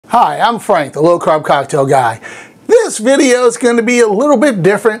Hi, I'm Frank, the low carb cocktail guy. This video is going to be a little bit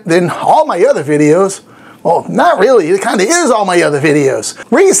different than all my other videos. Well, not really, it kind of is all my other videos.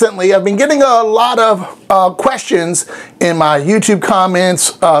 Recently, I've been getting a lot of questions in my YouTube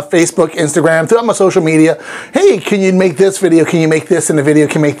comments, Facebook, Instagram, throughout my social media. Hey, can you make this video? Can you make this in a video?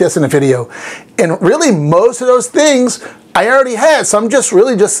 Can you make this in a video? And really, most of those things I already had, so I'm just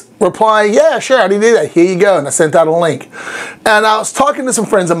replying, yeah, sure, I already did that. Here you go, and I sent out a link. And I was talking to some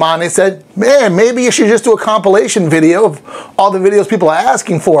friends of mine, they said, man, maybe you should just do a compilation video of all the videos people are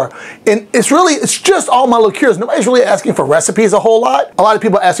asking for. And it's just all my liqueurs. Nobody's really asking for recipes a whole lot. A lot of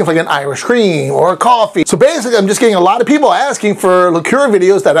people are asking for like an Irish cream or a coffee. So basically, I'm just getting a lot of people asking for liqueur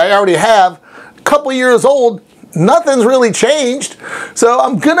videos that I already have, a couple years old. Nothing's really changed. So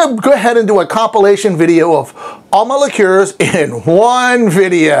I'm gonna go ahead and do a compilation video of all my liqueurs in one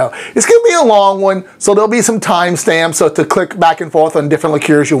video. It's gonna be a long one, so there'll be some timestamps so to click back and forth on different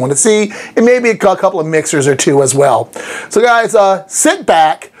liqueurs you want to see, and maybe a couple of mixers or two as well. So guys, sit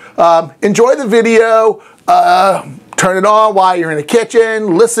back, enjoy the video, turn it on while you're in the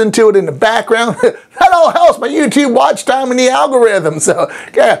kitchen, listen to it in the background. That all helps my YouTube watch time and the algorithm. So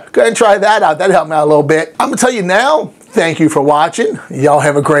yeah, go ahead and try that out. That'll help me out a little bit. I'm gonna tell you now, thank you for watching. Y'all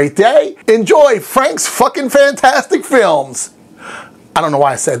have a great day. Enjoy Frank's fucking fantastic films. I don't know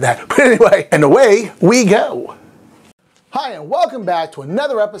why I said that, but anyway, and away we go. Hi, and welcome back to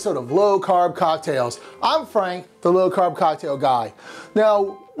another episode of Low Carb Cocktails. I'm Frank, the Low Carb Cocktail Guy.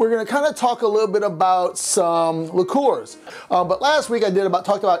 Now, we're gonna kind of talk a little bit about some liqueurs. But last week I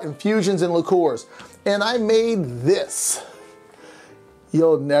talked about infusions and liqueurs, and I made this.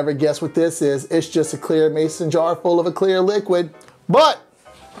 You'll never guess what this is. It's just a clear mason jar full of a clear liquid. But,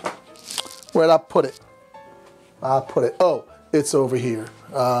 where'd I put it? Oh, it's over here.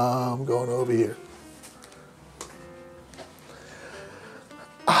 I'm going over here.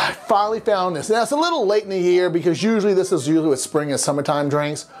 I finally found this. Now it's a little late in the year because usually this is with spring and summertime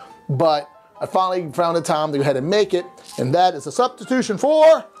drinks, but I finally found a time to go ahead and make it, and that is a substitution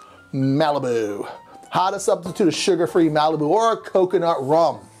for Malibu. How to substitute a sugar-free Malibu or a coconut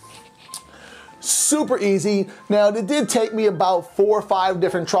rum. Super easy. Now it did take me about 4 or 5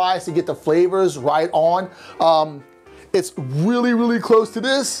 different tries to get the flavors right on. It's really, really close to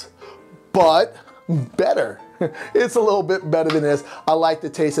this, but better. It's a little bit better than this. I like the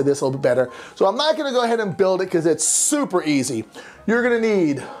taste of this a little bit better. So I'm not gonna go ahead and build it because it's super easy. You're gonna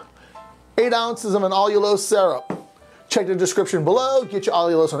need 8 ounces of an allulose syrup. Check the description below, get your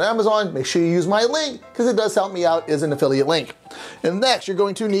allulose on Amazon. Make sure you use my link because it does help me out as an affiliate link. And next, you're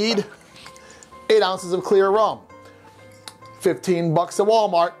going to need 8 ounces of clear rum. 15 bucks at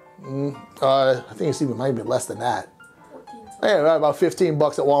Walmart. I think it's even maybe less than that. Yeah, about 15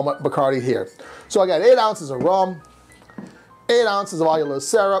 bucks at Walmart, Bacardi here. So I got 8 ounces of rum, 8 ounces of allulose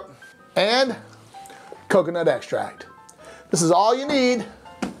syrup, and coconut extract. This is all you need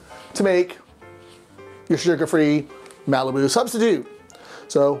to make your sugar-free Malibu substitute.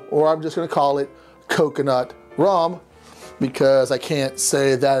 So, or I'm just gonna call it coconut rum because I can't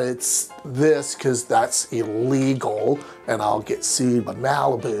say that it's this because that's illegal and I'll get sued by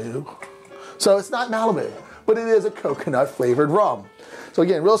Malibu. So it's not Malibu, but it is a coconut flavored rum. So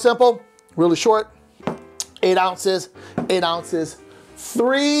again, real simple, really short, 8 ounces,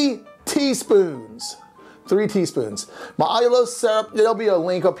 3 teaspoons. 3 teaspoons. My allulose syrup, there'll be a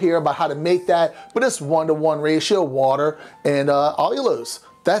link up here about how to make that, but it's 1-to-1 ratio, water and allulose.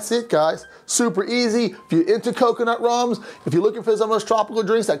 That's it, guys. Super easy. If you're into coconut rums, if you're looking for some of those tropical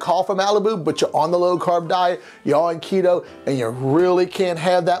drinks that call for Malibu, but you're on the low carb diet, you're on keto, and you really can't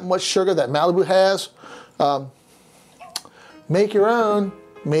have that much sugar that Malibu has, make your own,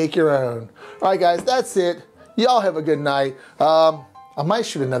 make your own. All right, guys, that's it. Y'all have a good night. I might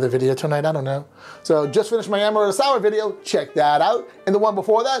shoot another video tonight, I don't know. So just finished my amaretto sour video, check that out. And the one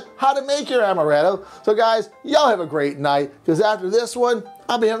before that, how to make your amaretto. So guys, y'all have a great night, because after this one,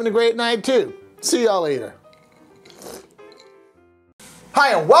 I'll be having a great night too. See y'all later.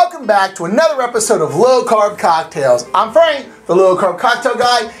 Hi, and welcome back to another episode of Low Carb Cocktails. I'm Frank, the Low Carb Cocktail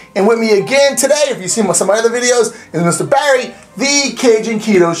Guy, and with me again today, if you've seen some of my other videos, is Mr. Barry, the Cajun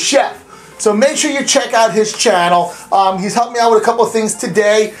Keto Chef. So make sure you check out his channel. He's helped me out with a couple of things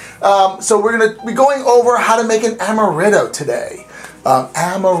today. So we're gonna be going over how to make an amaretto today.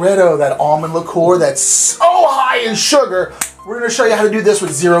 Amaretto, that almond liqueur that's so high in sugar. We're gonna show you how to do this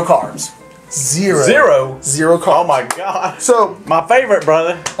with 0 carbs. Zero carbs. Oh my God. So my favorite,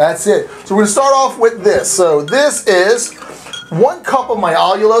 brother. That's it. So we're gonna start off with this. So this is 1 cup of my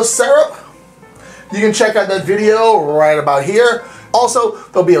allulose syrup. You can check out that video right about here. Also,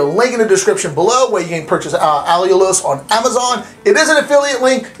 there'll be a link in the description below where you can purchase Allulose on Amazon. It is an affiliate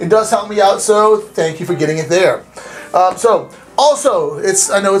link. It does help me out, so thank you for getting it there. Also,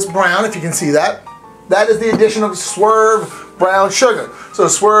 I know it's brown, if you can see that. That is the addition of Swerve brown sugar. So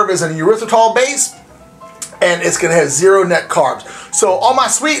Swerve is an erythritol base, and it's going to have 0 net carbs. So on my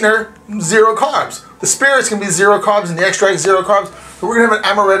sweetener, 0 carbs. The spirits can be 0 carbs, and the extract 0 carbs. But we're going to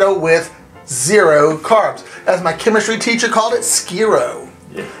have an amaretto with 0 carbs. As my chemistry teacher called it, skiro.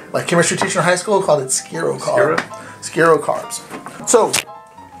 Yeah. My chemistry teacher in high school called it skiro carbs. So,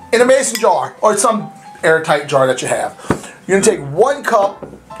 in a mason jar, or some airtight jar that you have, you're going to take 1 cup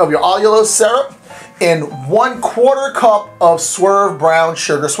of your allulose syrup and 1/4 cup of Swerve brown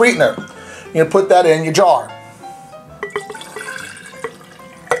sugar sweetener. You're going to put that in your jar.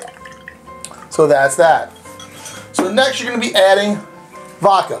 So that's that. So next you're going to be adding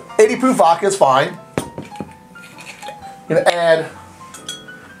vodka. 80 proof vodka is fine. You're going to add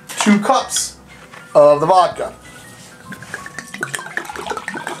 2 cups of the vodka.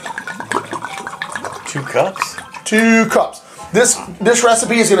 2 cups? 2 cups. This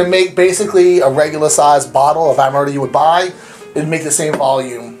recipe is going to make basically a regular sized bottle of amaretto you would buy. It'd make the same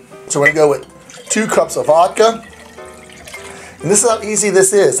volume. So we're going to go with 2 cups of vodka. And this is how easy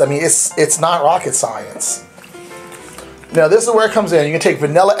this is. I mean, it's not rocket science. Now this is where it comes in. You're going to take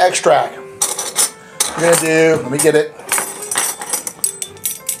vanilla extract. You're going to do, let me get it,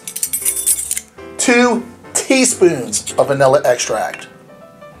 2 teaspoons of vanilla extract.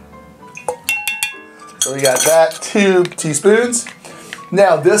 So we got that, 2 teaspoons.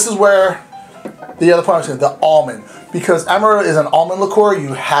 Now this is where the other part is the almond. Because amaretto is an almond liqueur,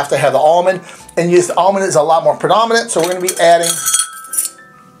 you have to have the almond. And yes, the almond is a lot more predominant, so we're going to be adding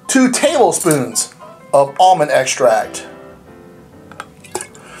 2 tablespoons of almond extract.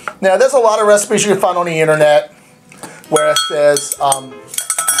 Now there's a lot of recipes you can find on the internet where it says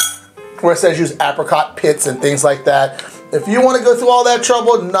use apricot pits and things like that. If you want to go through all that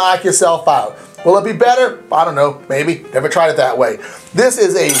trouble, knock yourself out. Will it be better? I don't know, maybe. Never tried it that way. This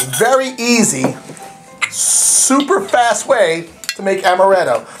is a very easy, super fast way to make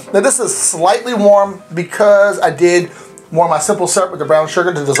amaretto. Now this is slightly warm because I did warm my simple syrup with the brown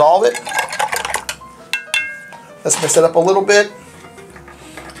sugar to dissolve it. Let's mix it up a little bit.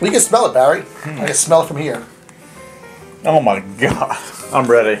 We can smell it, Barry. I can smell it from here. Oh my God, I'm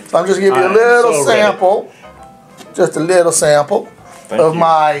ready. So I'm just gonna give you a little sample, just a little sample of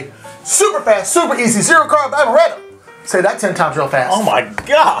my super fast, super easy, 0 carb amaretto. Say that 10 times real fast. Oh my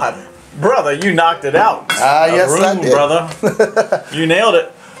God, brother, you knocked it out. Yes, I did. Brother. You nailed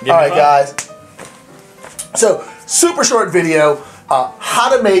it. All right, guys. So, super short video,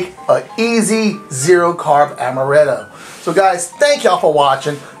 how to make an easy 0 carb amaretto. So guys, thank y'all for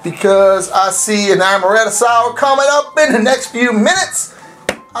watching, because I see an amaretto sour coming up in the next few minutes.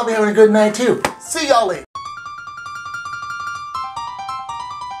 I'll be having a good night too. See y'all later.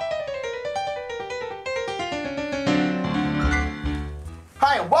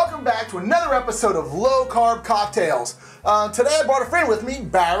 Hi, and welcome back to another episode of Low Carb Cocktails. Today I brought a friend with me,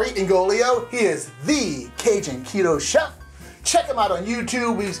 Barry Ingolio. He is the Cajun Keto Chef. Check him out on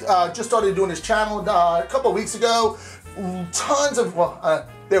YouTube. We just started doing his channel a couple of weeks ago. Tons of,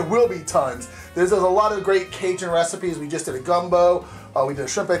 there will be tons. There's a lot of great Cajun recipes. We just did a gumbo. We did a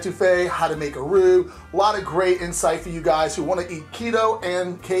shrimp etouffee, how to make a roux. A lot of great insight for you guys who want to eat keto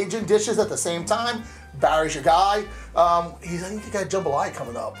and Cajun dishes at the same time. Barry's your guy. I think he got jambalaya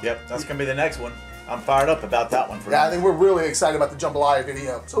coming up. Yep, that's going to be the next one. I'm fired up about that one. I think we're really excited about the jambalaya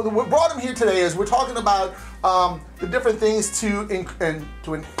video. So what brought him here today is we're talking about the different things to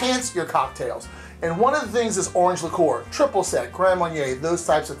enhance your cocktails. And one of the things is orange liqueur, triple sec, Grand Marnier, those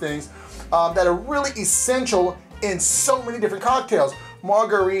types of things that are really essential in so many different cocktails.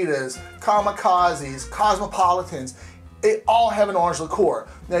 Margaritas, kamikazes, cosmopolitans, they all have an orange liqueur.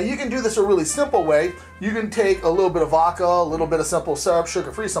 Now you can do this a really simple way. You can take a little bit of vodka, a little bit of simple syrup,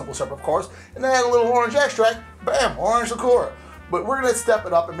 sugar-free simple syrup of course, and then add a little orange extract, bam, orange liqueur. But we're gonna step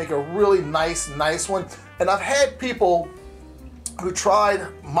it up and make a really nice one. And I've had people who tried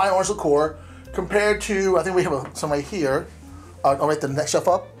my orange liqueur compared to, I think we have some right here. I'll write the next shelf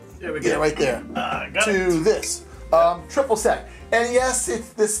up. There we go. Yeah, right there. This. Triple sec. And yes,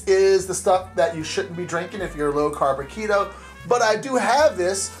 this is the stuff that you shouldn't be drinking if you're low carb or keto, but I do have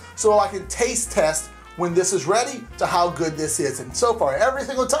this so I can taste test when this is ready to how good this is. And so far, every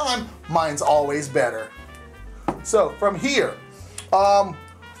single time, mine's always better. So from here,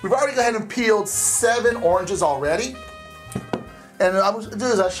 we've already gone ahead and peeled 7 oranges already. And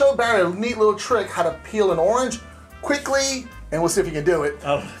I showed Barry a neat little trick how to peel an orange quickly, and we'll see if you can do it.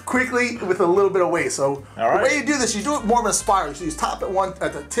 Oh. Quickly with a little bit of weight. So All right. the way you do this, you do it more of a spiral. So you top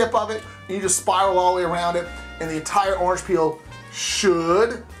at the tip of it, and you just spiral all the way around it, and the entire orange peel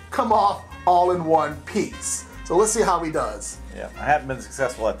should come off all in one piece. So let's see how he does. Yeah, I haven't been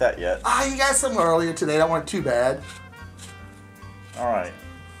successful at that yet. You got some earlier today. That wasn't too bad. All right.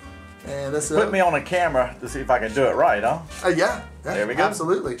 And this Put me on a camera to see if I can do it right, huh? Yeah. There we go.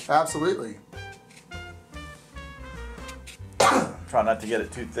 Absolutely. Absolutely. Try not to get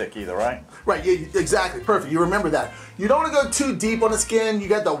it too thick either, right? Right, yeah, exactly, perfect. You remember that. You don't want to go too deep on the skin. You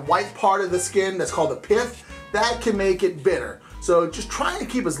got the white part of the skin that's called the pith. That can make it bitter. So just try to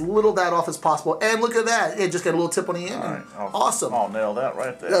keep as little of that off as possible. And look at that, it just got a little tip on the end. All right. Awesome. I'll nail that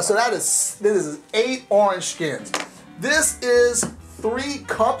right there. Yeah, so this is 8 orange skins. This is 3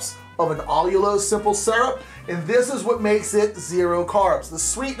 cups of an allulose simple syrup, and this is what makes it 0 carbs. The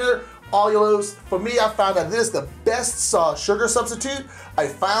sweetener, allulose, for me, I found that this is the best sugar substitute I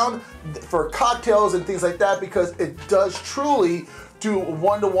found for cocktails and things like that, because it does truly do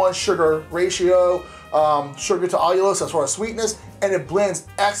 1-to-1 sugar ratio, sugar to allulose as far as sweetness, and it blends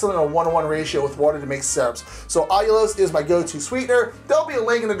excellent in a 1-to-1 ratio with water to make syrups. So allulose is my go-to sweetener. There'll be a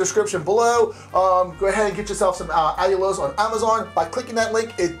link in the description below. Go ahead and get yourself some allulose on Amazon. By clicking that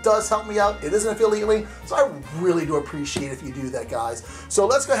link, it does help me out. It is an affiliate link, so I really do appreciate if you do that, guys. So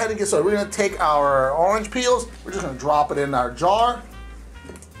let's go ahead and get started. We're gonna take our orange peels. We're just gonna drop it in our jar.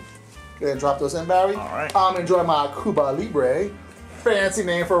 Go ahead and drop those in, Barry. All right. I'm enjoying my Cuba Libre. Fancy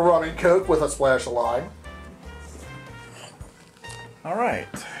name for rum and coke with a splash of lime. All right.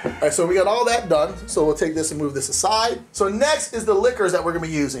 All right, so we got all that done. So we'll take this and move this aside. So next is the liquors that we're gonna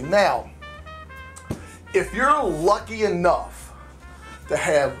be using. Now, if you're lucky enough to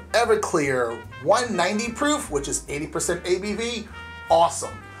have Everclear 190 proof, which is 80% ABV,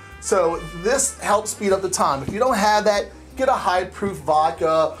 awesome. So this helps speed up the time. If you don't have that, get a high proof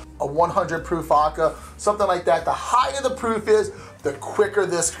vodka, a 100 proof vodka, something like that. The higher the proof is, the quicker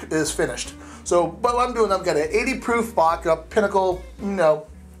this is finished. So, but what I'm doing, I've got an 80 proof vodka, Pinnacle,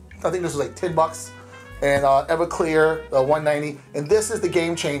 I think this was like 10 bucks, and Everclear 190, and this is the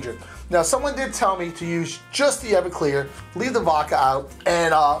game changer. Now, someone did tell me to use just the Everclear, leave the vodka out,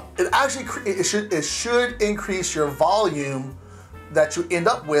 and it actually it should increase your volume that you end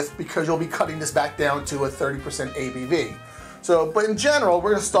up with, because you'll be cutting this back down to a 30% ABV. So, but in general,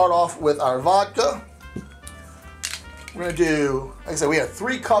 we're gonna start off with our vodka. We're gonna do, like I said, we have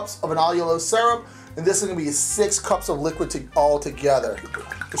 3 cups of an allulose syrup, and this is gonna be 6 cups of liquid all together.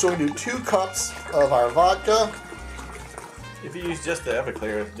 So we're gonna do 2 cups of our vodka. If you use just the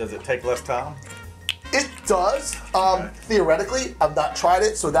Everclear, does it take less time? It does, theoretically. I've not tried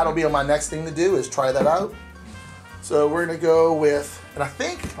it, so that'll be on my next thing to do, is try that out. So we're gonna go with, and I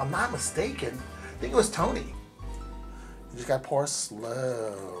think, if I'm not mistaken, I think it was Tony. You just gotta pour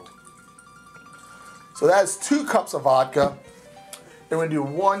slow. So that's 2 cups of vodka. Then we're gonna do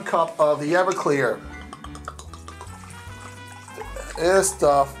 1 cup of the Everclear. This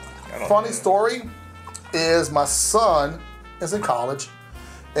stuff, funny story, is my son is in college,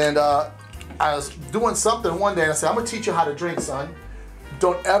 and I was doing something one day, and I said, I'm gonna teach you how to drink, son.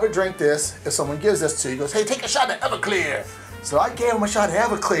 Don't ever drink this if someone gives this to you. He goes, hey, take a shot of Everclear. So I gave him a shot of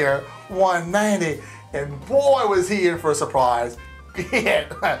Everclear 190, and boy was he in for a surprise.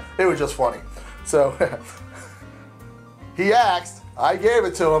 Yeah, it was just funny. So he asked, I gave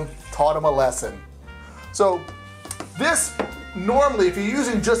it to him, taught him a lesson. So this, normally if you're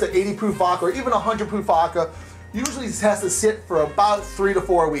using just an 80 proof vodka or even 100 proof vodka, usually this has to sit for about 3 to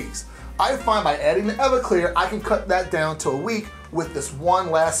 4 weeks. I find by adding the Everclear, I can cut that down to a week with this one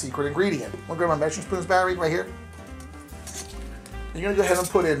last secret ingredient. I'm gonna grab my measuring spoons, Barry, right here. You're gonna go ahead and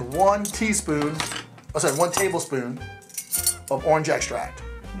put in 1 tablespoon of orange extract.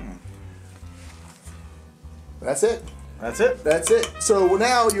 That's it. That's it? That's it. So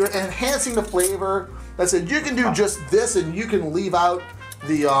now you're enhancing the flavor. That's it. You can do just this, and you can leave out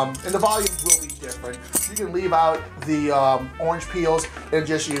the, and the volumes will be different. You can leave out the orange peels and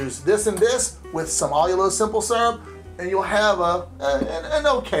just use this and this with some allulose simple syrup, and you'll have an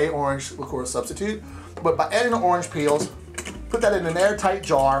okay orange liqueur substitute. But by adding the orange peels, put that in an airtight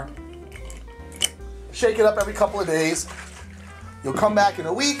jar, shake it up every couple of days. You'll come back in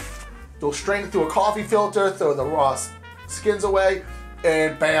a week, you'll strain it through a coffee filter, throw the raw skins away,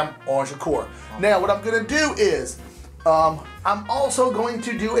 and bam, orange liqueur. Now what I'm gonna do is, I'm also going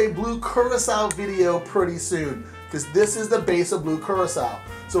to do a blue curacao video pretty soon, because this is the base of blue curacao.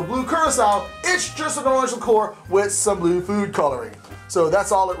 So blue curacao, it's just an orange liqueur with some blue food coloring. So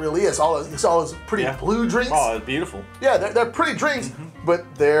that's all it really is. It's all those pretty blue drinks. Oh, it's beautiful. Yeah, they're pretty drinks, but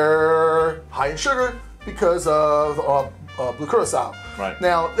they're high in sugar, because of blue curacao. Right.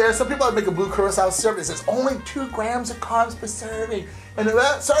 Now, there's some people that make a blue curacao serving. It says only 2 grams of carbs per serving, and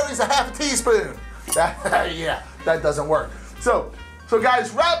that serving is a half a teaspoon. Yeah, that doesn't work. So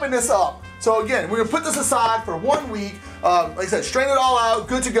guys, wrapping this up. So again, we're gonna put this aside for 1 week. Like I said, strain it all out,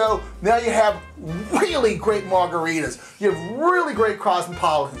 good to go. Now you have really great margaritas. You have really great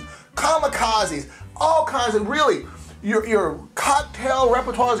cosmopolitans, kamikazes, all kinds of really, your cocktail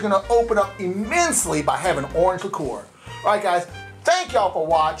repertoire is gonna open up immensely by having orange liqueur. All right, guys, thank y'all for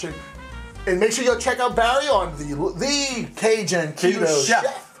watching. And make sure you'll check out Barry on the Cajun Keto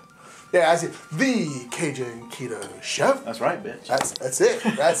Chef. Yeah, I see. The Cajun Keto Chef. That's right, bitch. That's it.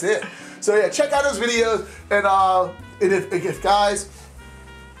 That's it. So yeah, check out his videos, and if guys,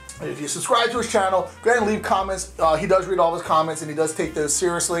 if you subscribe to his channel, go ahead and leave comments. He does read all his comments, and he does take those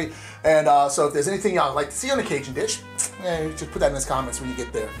seriously. And so if there's anything y'all like to see on the Cajun dish, just put that in his comments when you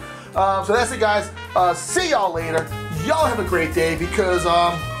get there. So that's it, guys. See y'all later. Y'all have a great day, because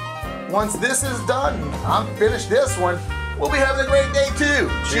once this is done, I'm finished this one, we'll be having a great day too.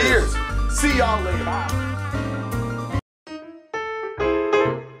 Cheers. See y'all later. Bye.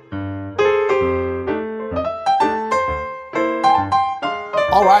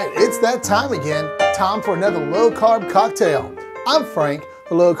 All right, it's that time again. Time for another low-carb cocktail. I'm Frank,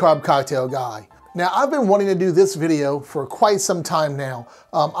 the low-carb cocktail guy. Now, I've been wanting to do this video for quite some time now,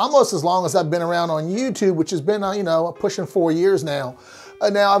 almost as long as I've been around on YouTube, which has been, pushing 4 years now.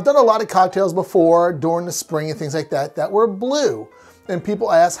 Now, I've done a lot of cocktails before during the spring and things like that were blue. And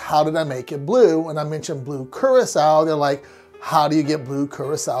people ask, how did I make it blue? And I mentioned blue curacao. They're like, how do you get blue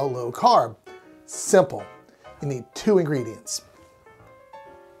curacao low carb? Simple. You need 2 ingredients.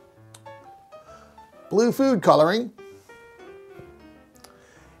 Blue food coloring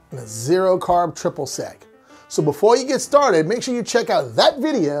and a 0 carb triple sec. So before you get started, make sure you check out that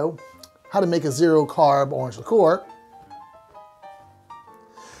video, how to make a 0 carb orange liqueur.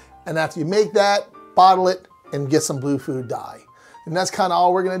 And after you make that, bottle it and get some blue food dye. And that's kind of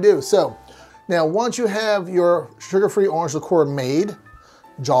all we're gonna do. So now once you have your sugar-free orange liqueur made,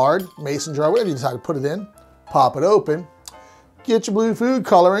 jarred, mason jar, whatever you decide to put it in, pop it open, get your blue food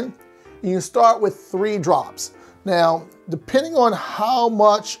coloring. You can start with 3 drops. Now, depending on how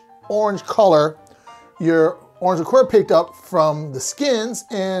much orange color your orange liqueur picked up from the skins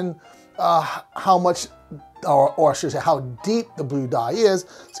and how much, or I should say how deep the blue dye is,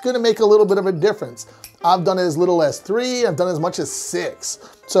 it's gonna make a little bit of a difference. I've done it as little as 3, I've done as much as 6.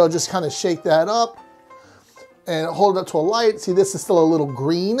 So just kind of shake that up and hold it up to a light. See, this is still a little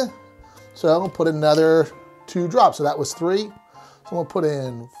green. So I'm gonna put another 2 drops. So that was 3. So I'm gonna put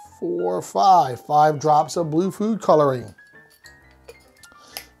in 4, 5 drops of blue food coloring.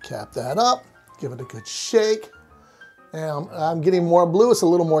 Cap that up, give it a good shake. Now I'm getting more blue, it's a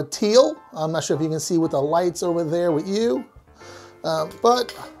little more teal. I'm not sure if you can see with the lights over there with you,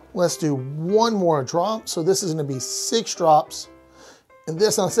 but let's do 1 more drop. So this is gonna be 6 drops. And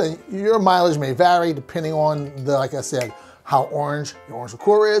this, I'm saying, your mileage may vary depending on the, like I said, how orange your orange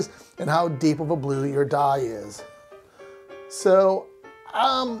liqueur is and how deep of a blue your dye is. So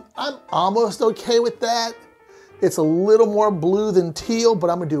I'm almost okay with that. It's a little more blue than teal, but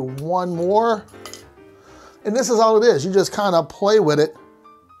I'm gonna do 1 more. And this is all it is. You just kind of play with it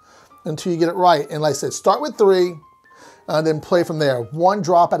until you get it right. And like I said, start with 3, then play from there. 1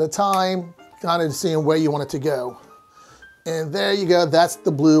 drop at a time, kind of seeing where you want it to go. And there you go, that's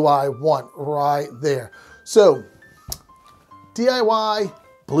the blue I want right there. So, DIY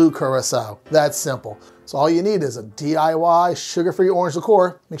blue curacao, that's simple. So all you need is a DIY sugar-free orange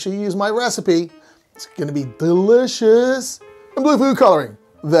liqueur. Make sure you use my recipe. It's gonna be delicious. And blue food coloring,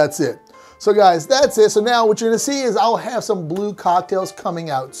 that's it. So guys, that's it. So now what you're gonna see is I'll have some blue cocktails coming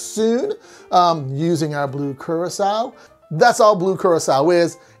out soon using our blue curacao. That's all blue curacao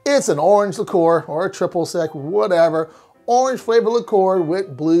is. It's an orange liqueur or a triple sec, whatever. Orange flavored liqueur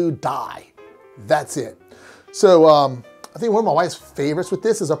with blue dye. That's it. So I think one of my wife's favorites with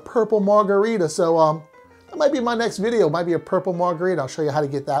this is a purple margarita. So that might be my next video. It might be a purple margarita. I'll show you how to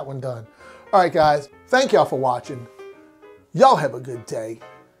get that one done. All right, guys, thank y'all for watching. Y'all have a good day.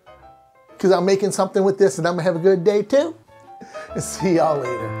 Because I'm making something with this and I'm gonna have a good day too. And see y'all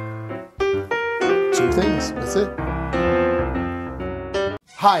later. 2 things, that's it.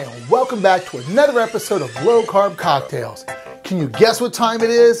 Hi, and welcome back to another episode of Low Carb Cocktails. Can you guess what time it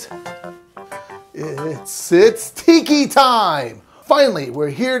is? It's tiki time. Finally, we're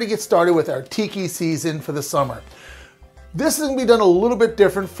here to get started with our tiki season for the summer. This is gonna be done a little bit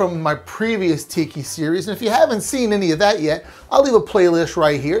different from my previous tiki series. And if you haven't seen any of that yet, I'll leave a playlist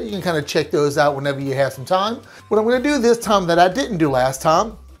right here. You can kind of check those out whenever you have some time. What I'm gonna do this time that I didn't do last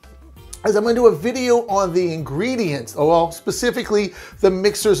time is I'm gonna do a video on the ingredients, or well, specifically the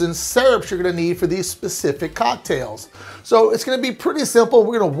mixers and syrups you're gonna need for these specific cocktails. So it's gonna be pretty simple.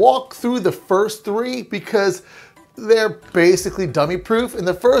 We're gonna walk through the first three because they're basically dummy proof. And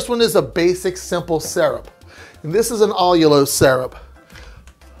the first one is a basic simple syrup. And this is an allulose syrup.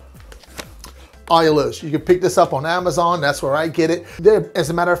 Allulose. You can pick this up on Amazon. That's where I get it. As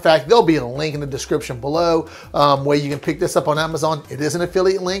a matter of fact, there'll be a link in the description below where you can pick this up on Amazon. It is an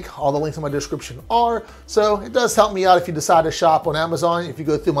affiliate link. All the links in my description are. So it does help me out if you decide to shop on Amazon if you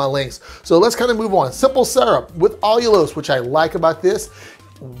go through my links. So let's kind of move on. Simple syrup with allulose, which I like about this.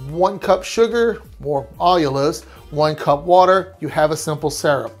 1 cup sugar, more allulose, 1 cup water, you have a simple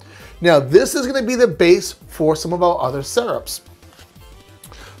syrup. Now this is going to be the base for some of our other syrups.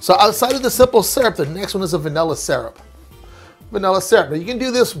 So outside of the simple syrup, the next one is a vanilla syrup. Vanilla syrup. Now you can do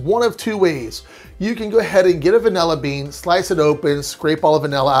this one of two ways. You can go ahead and get a vanilla bean, slice it open, scrape all the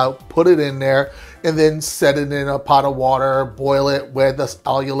vanilla out, put it in there, and then set it in a pot of water, boil it with the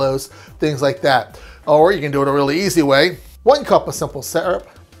allulose, things like that. Or you can do it a really easy way. 1 cup of simple syrup,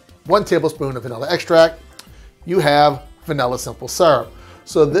 1 tablespoon of vanilla extract, you have vanilla simple syrup.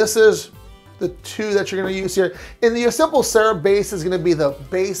 So this is the two that you're gonna use here. And your simple syrup base is gonna be the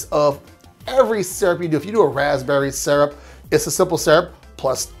base of every syrup you do. If you do a raspberry syrup, it's a simple syrup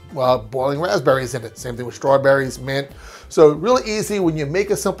plus boiling raspberries in it. Same thing with strawberries, mint. So really easy when you make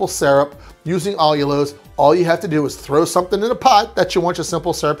a simple syrup using allulose, all you have to do is throw something in a pot that you want your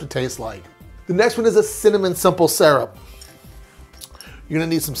simple syrup to taste like. The next one is a cinnamon simple syrup. You're gonna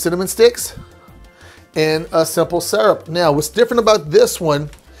need some cinnamon sticks and a simple syrup. Now, what's different about this one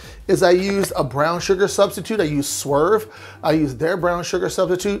is I used a brown sugar substitute. I used Swerve. I used their brown sugar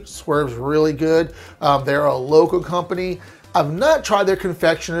substitute. Swerve's really good. They're a local company. I've not tried their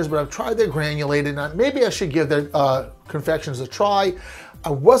confectioners, but I've tried their granulated. Now, maybe I should give their confectioners a try. I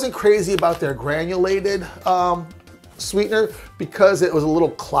wasn't crazy about their granulated sweetener because it was a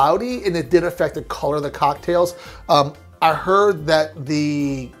little cloudy and it did affect the color of the cocktails. I heard that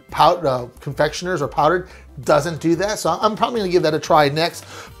the confectioners or powdered doesn't do that, so I'm probably gonna give that a try next.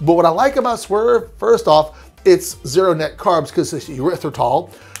 But what I like about Swerve, first off, it's 0 net carbs because it's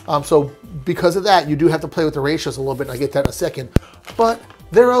erythritol. So because of that, you do have to play with the ratios a little bit, and I get that in a second. But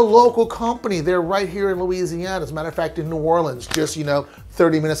they're a local company. They're right here in Louisiana. As a matter of fact, in New Orleans, just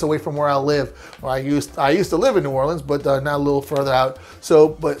 30 minutes away from where I live. Well, I used to live in New Orleans, but now a little further out. So,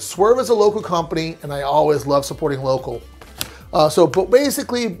 but Swerve is a local company, and I always love supporting local. But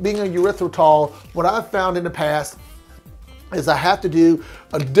basically, being a erythritol, what I've found in the past is I have to do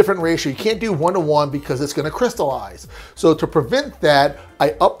a different ratio. You can't do 1-to-1 because it's gonna crystallize. So to prevent that,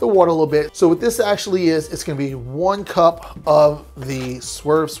 I up the water a little bit. So what this actually is, it's gonna be 1 cup of the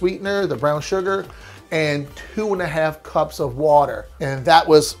Swerve sweetener, the brown sugar, and 2.5 cups of water. And that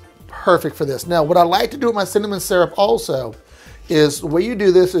was perfect for this. Now, what I like to do with my cinnamon syrup also is the way you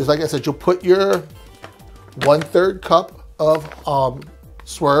do this is, like I said, you'll put your 1/3 cup of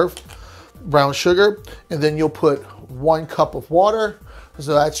Swerve brown sugar, and then you'll put 1 cup of water.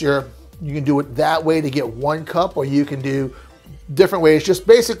 So that's you can do it that way to get 1 cup, or you can do different ways, just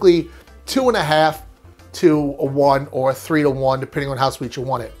basically 2.5 to a 1 or 3 to 1, depending on how sweet you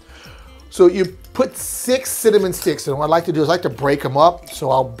want it. So you put 6 cinnamon sticks, and what I like to do is I like to break them up. So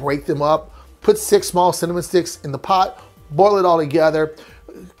I'll break them up, put 6 small cinnamon sticks in the pot, boil it all together,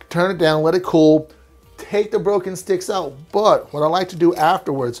 turn it down, let it cool, take the broken sticks out. But what I like to do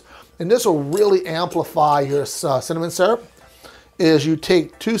afterwards, and this will really amplify your cinnamon syrup, is you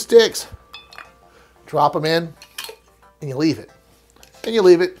take 2 sticks, drop them in, and you leave it. And you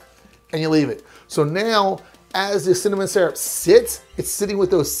leave it, and you leave it. So now, as the cinnamon syrup sits, it's sitting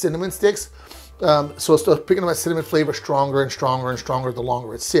with those cinnamon sticks. So it's picking up that cinnamon flavor stronger and stronger and stronger the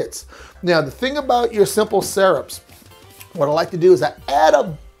longer it sits. Now, the thing about your simple syrups, what I like to do is I add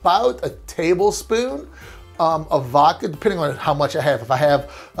about a tablespoon of vodka, depending on how much I have. If I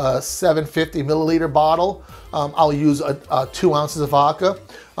have a 750 milliliter bottle, I'll use 2 ounces of vodka.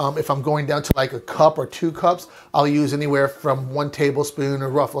 If I'm going down to like a cup or 2 cups, I'll use anywhere from 1 tablespoon or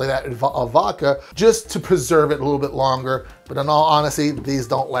roughly that of vodka, just to preserve it a little bit longer. But in all honesty, these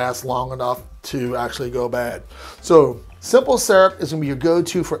don't last long enough to actually go bad. So simple syrup is gonna be your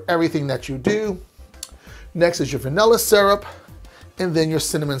go-to for everything that you do. Next is your vanilla syrup, and then your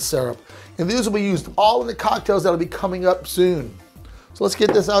cinnamon syrup. And these will be used all in the cocktails that'll be coming up soon. So let's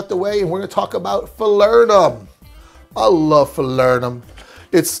get this out the way, and we're gonna talk about falernum. I love falernum.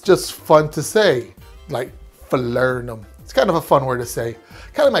 It's just fun to say, like falernum. It's kind of a fun word to say.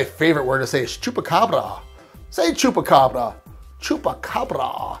 Kind of my favorite word to say is chupacabra. Say chupacabra.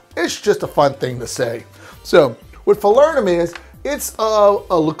 Chupacabra. It's just a fun thing to say. So what falernum is It's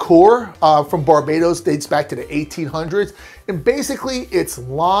a liqueur from Barbados, dates back to the 1800s. And basically it's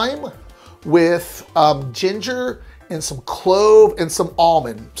lime with ginger and some clove and some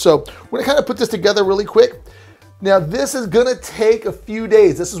almond. So we're gonna kind of put this together really quick. Now this is gonna take a few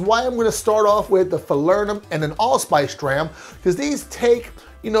days. This is why I'm gonna start off with the falernum and an allspice dram, because these take,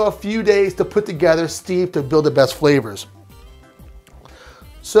 you know, a few days to put together, steep, to build the best flavors.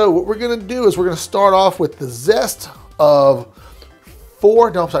 So what we're gonna do is we're gonna start off with the zest of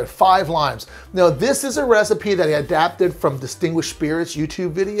 5 limes. Now this is a recipe that I adapted from Distinguished Spirits YouTube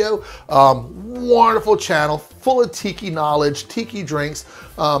video. Wonderful channel, full of tiki knowledge, tiki drinks.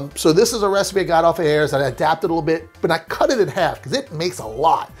 So this is a recipe I got off of theirs that I adapted a little bit, but I cut it in half because it makes a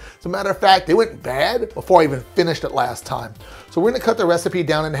lot. As a matter of fact, it went bad before I even finished it last time. So we're gonna cut the recipe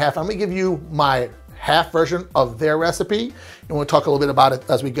down in half. I'm gonna give you my half version of their recipe, and we'll talk a little bit about it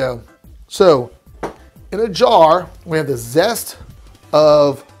as we go. So in a jar, we have the zest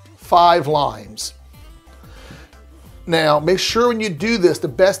of 5 limes. Now, make sure when you do this, the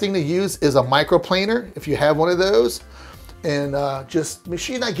best thing to use is a microplaner, if you have one of those. And just make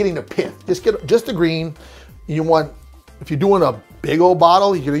sure you're not getting the pith. Just get just the green. You want, if you're doing a big old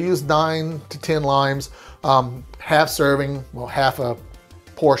bottle, you're gonna use 9 to 10 limes, half serving, well, half a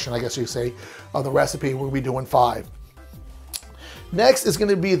portion, I guess you say, of the recipe. We'll be doing 5. Next is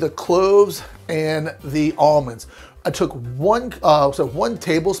gonna be the cloves and the almonds. I took one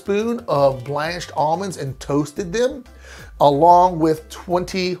tablespoon of blanched almonds and toasted them along with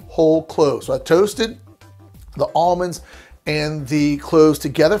 20 whole cloves. So I toasted the almonds and the cloves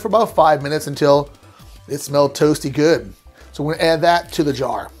together for about 5 minutes until it smelled toasty good. So we're gonna add that to the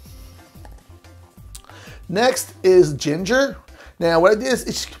jar. Next is ginger. Now what I did is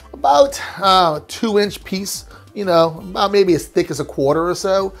it's about a 2-inch piece, you know, about maybe as thick as a quarter or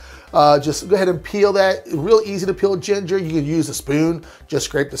so. Just go ahead and peel that. Real easy to peel ginger. You can use a spoon, just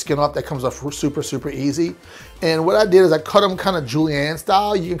scrape the skin off. That comes off super, super easy. And what I did is I cut them kind of julienne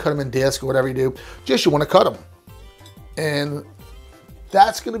style. You can cut them in disc or whatever you do. Just you want to cut them. And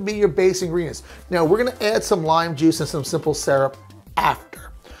that's going to be your base ingredients. Now we're going to add some lime juice and some simple syrup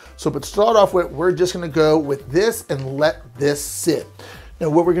after. So but to start off with, we're just going to go with this and let this sit. Now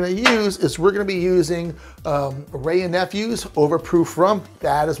what we're gonna use is we're gonna be using Ray and Nephew's Overproof Rum.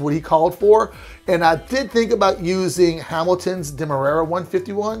 That is what he called for. And I did think about using Hamilton's Demerara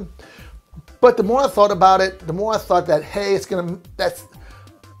 151. But the more I thought about it, the more I thought that, hey,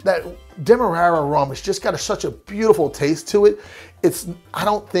 that Demerara rum, it's just got such a beautiful taste to it. I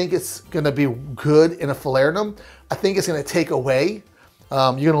don't think it's gonna be good in a falernum. I think it's gonna take away.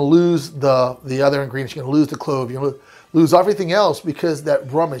 You're gonna lose the other ingredients. You're gonna lose the clove. You're gonna lose everything else because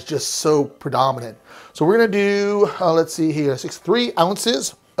that rum is just so predominant. So we're gonna do, let's see here, 3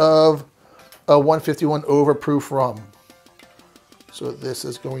 ounces of 151 overproof rum. So this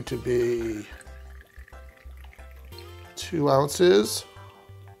is going to be 2 ounces.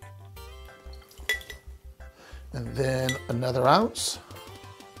 And then another ounce.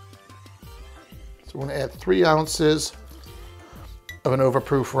 So we're gonna add 3 ounces of an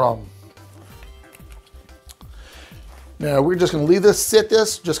overproof rum. Now we're just gonna leave this sit,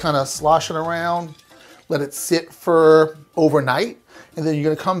 just kind of slosh it around, let it sit for overnight, and then you're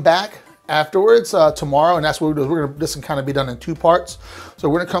gonna come back afterwards tomorrow, and that's what we're gonna, this can kind of be done in 2 parts. So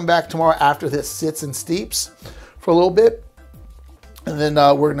we're gonna come back tomorrow after this sits and steeps for a little bit, and then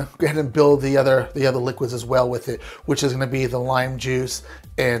we're gonna go ahead and build the other liquids as well with it, which is gonna be the lime juice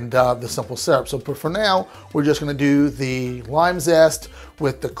and the simple syrup. So for now, we're just gonna do the lime zest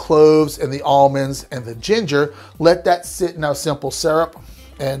with the cloves and the almonds and the ginger. Let that sit in our simple syrup,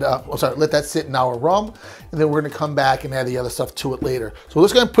 and let that sit in our rum, and then we're gonna come back and add the other stuff to it later. So we're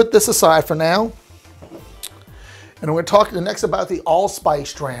just gonna put this aside for now. And we're gonna talk next about the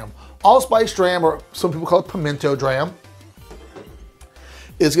allspice dram. Allspice dram, or some people call it pimento dram,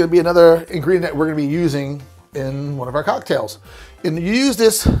 is gonna be another ingredient that we're gonna be using in one of our cocktails. And you use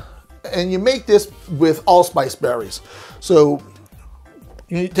this, and you make this with allspice berries. So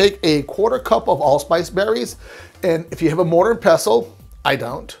you take a 1/4 cup of allspice berries, and if you have a mortar and pestle, I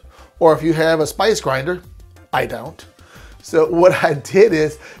don't, or if you have a spice grinder, I don't. So what I did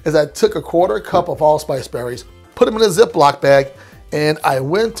is I took a 1/4 cup of allspice berries, put them in a Ziploc bag, and I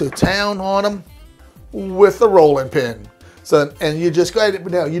went to town on them with a rolling pin. So, and you just go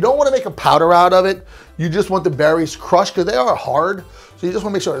ahead, now you don't want to make a powder out of it. You just want the berries crushed because they are hard. So you just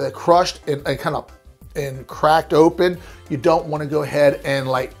want to make sure they're crushed and kind of cracked open. You don't want to go ahead and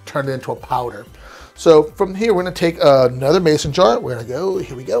like turn it into a powder. So from here, we're going to take another mason jar. We're going to go,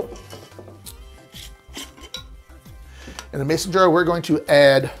 here we go. In the mason jar, we're going to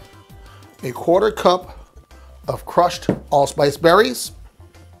add a 1/4 cup of crushed allspice berries.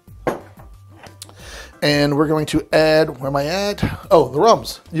 And we're going to add, where am I at? Oh, the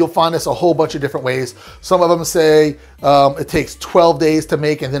rums. You'll find this a whole bunch of different ways. Some of them say it takes 12 days to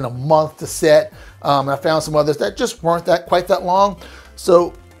make and then a month to set. I found some others that just weren't quite that long.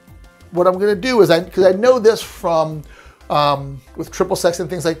 So what I'm gonna do is, because I know this from with triple sec and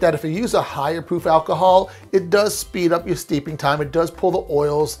things like that, if you use a higher proof alcohol, it does speed up your steeping time. It does pull the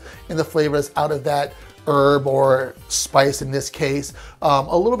oils and the flavors out of that herb or spice in this case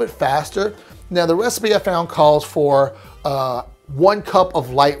a little bit faster. Now the recipe I found calls for 1 cup of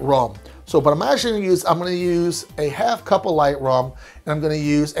light rum. So, but I'm actually gonna use a half cup of light rum, and I'm gonna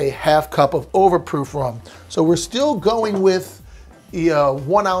use a half cup of overproof rum. So we're still going with the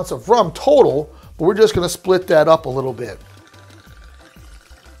 1 ounce of rum total, but we're just gonna split that up a little bit.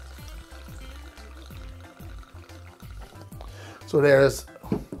 So there's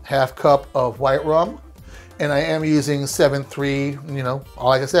half cup of white rum, and I am using 7.3, you know,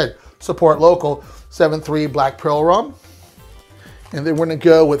 like I said, support local, 7.3 Black Pearl rum. And then we're gonna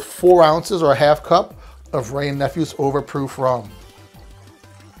go with 4 ounces or a half cup of Wray & Nephew's overproof rum.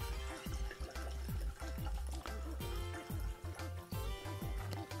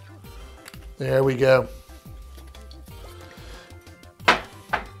 There we go.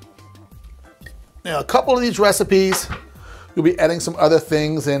 Now a couple of these recipes, you'll be adding some other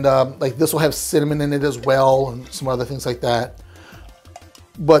things, and like this will have cinnamon in it as well and some other things like that.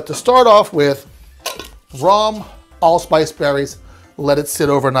 But to start off with, rum, allspice berries, let it sit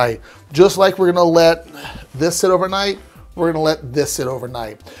overnight. Just like we're gonna let this sit overnight, we're gonna let this sit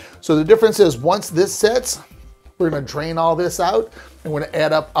overnight. So the difference is once this sets, we're gonna drain all this out and we're gonna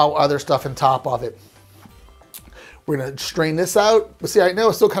add up our other stuff on top of it. We're gonna strain this out, but see right now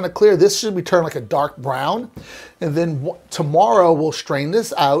it's still kind of clear. This should be turned like a dark brown. And then tomorrow we'll strain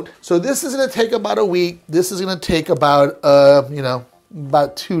this out. So this is gonna take about a week. This is gonna take about, you know,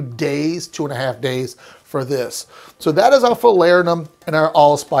 about 2 days, 2.5 days for this. So that is our falernum and our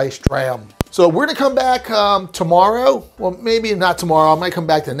allspice dram. So we're gonna come back tomorrow. Well, maybe not tomorrow. I might come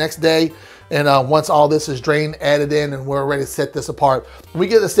back the next day. And once all this is drained, added in, and we're ready to set this apart. When we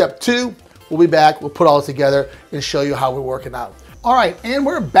get to step 2, we'll be back. We'll put all this together and show you how we're working out. All right, and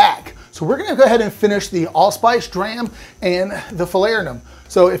we're back. So we're gonna go ahead and finish the allspice dram and the falernum.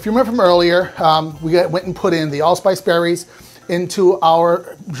 So if you remember from earlier, we went and put in the allspice berries into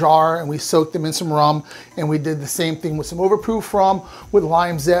our jar and we soaked them in some rum, and we did the same thing with some overproof rum with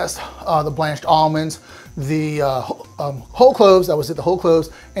lime zest, the blanched almonds, the whole cloves, that was it, the whole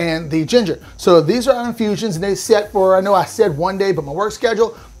cloves, and the ginger. So these are our infusions, and they set for, I know I said 1 day, but my work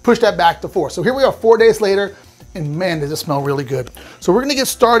schedule pushed that back to 4. So here we are 4 days later, and man, does it smell really good. So we're gonna get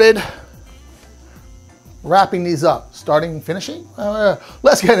started wrapping these up. Starting and finishing?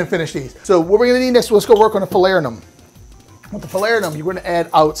 Let's go ahead and finish these. So what we're gonna need next, let's go work on the falernum. With the falernum, you're gonna add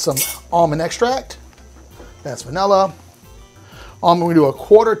out some almond extract. That's vanilla. We're gonna do a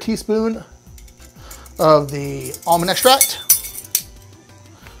 1/4 teaspoon of the almond extract.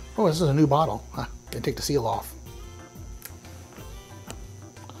 Oh, this is a new bottle. Didn't take the seal off.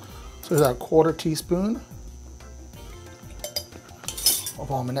 So there's our 1/4 teaspoon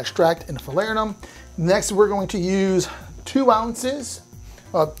of almond extract in the falernum. Next, we're going to use 2 ounces,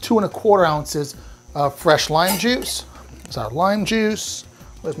 2¼ ounces of fresh lime juice. It's our lime juice.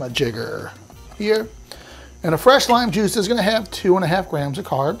 Where's my jigger? Here. And a fresh lime juice is gonna have 2.5 grams of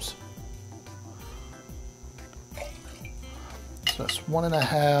carbs. So that's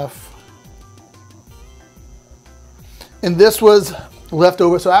 1.5. And this was left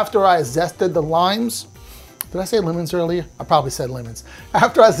over. So after I zested the limes, did I say lemons earlier? I probably said lemons.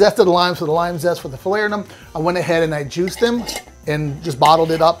 After I zested the limes for the lime zest for the falernum, I went ahead and I juiced them and just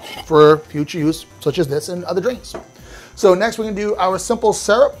bottled it up for future use, such as this and other drinks. So next we're gonna do our simple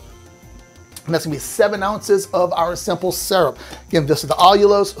syrup. And that's gonna be 7 ounces of our simple syrup. Again, this is the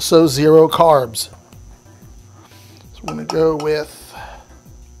allulose, so 0 carbs. So we're gonna go with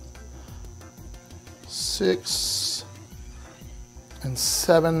 6 and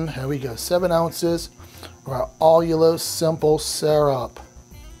 7, here we go, 7 ounces of our allulose simple syrup.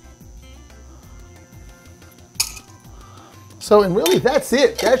 So, and really that's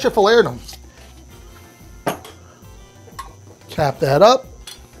it, that's your falernum. Cap that up.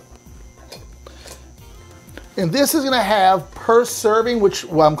 And this is gonna have per serving, which,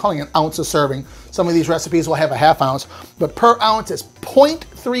 well, I'm calling it an ounce a serving. Some of these recipes will have a ½ ounce, but per ounce is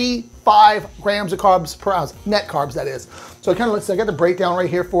 0.35 grams of carbs per ounce, net carbs that is. So kind of, let's, I got the breakdown right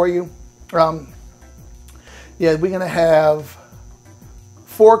here for you. Yeah, we're gonna have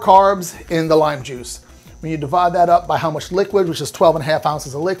 4 carbs in the lime juice. When you divide that up by how much liquid, which is 12.5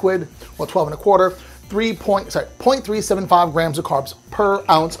 ounces of liquid, or 12 1/4, 0.375 grams of carbs per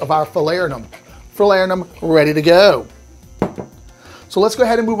ounce of our falernum. Falernum ready to go. So let's go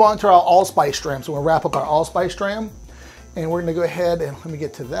ahead and move on to our allspice dram. So we'll wrap up our allspice dram. And we're gonna go ahead and let me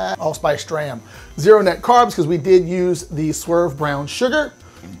get to that. Allspice dram. 0 net carbs, because we did use the Swerve brown sugar,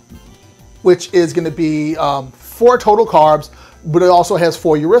 which is gonna be 4 total carbs, but it also has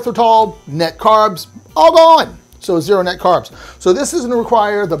 4 erythritol, net carbs, all gone. So 0 net carbs. So this is gonna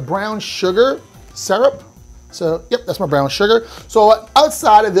require the brown sugar syrup. So, yep, that's my brown sugar. So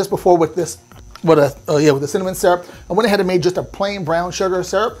outside of this, before with this, with the cinnamon syrup, I went ahead and made just a plain brown sugar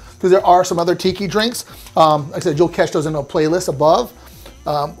syrup, because there are some other tiki drinks. Like I said, you'll catch those in a playlist above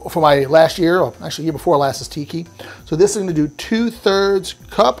for my last year, or actually year before last is tiki. So this is gonna do 2/3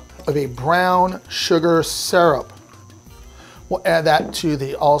 cup of a brown sugar syrup. We'll add that to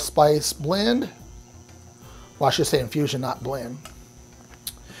the allspice blend. Well, I should say infusion, not blend.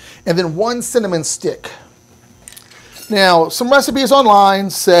 And then 1 cinnamon stick. Now, some recipes online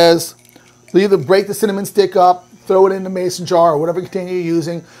says, either break the cinnamon stick up, throw it in the mason jar or whatever container you're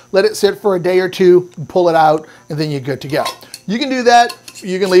using, let it sit for a day or 2, pull it out, and then you're good to go. You can do that,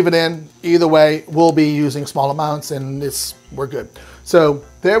 you can leave it in. Either way, we'll be using small amounts and we're good. So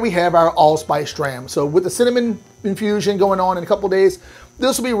there we have our allspice dram. So with the cinnamon infusion going on in a couple days,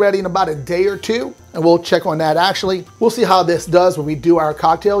 this will be ready in about a day or 2, and we'll check on that actually. We'll see how this does when we do our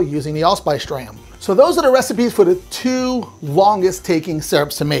cocktail using the allspice dram. So those are the recipes for the 2 longest taking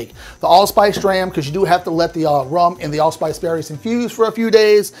syrups to make. The allspice dram, because you do have to let the rum and the allspice berries infuse for a few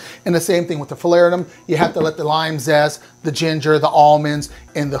days. And the same thing with the falernum. You have to let the lime zest, the ginger, the almonds,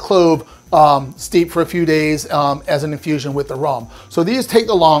 and the clove steep for a few days as an infusion with the rum. So these take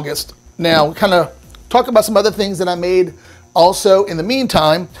the longest. Now, kind of talk about some other things that I made also in the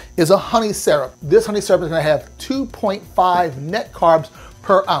meantime is a honey syrup. This honey syrup is going to have 2.5 net carbs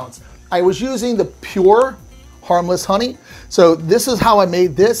per ounce. I was using the pure harmless honey. So this is how I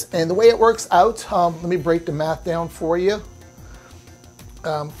made this, and the way it works out, let me break the math down for you.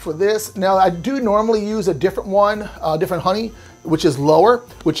 For this, now I do normally use a different one, different honey, which is lower,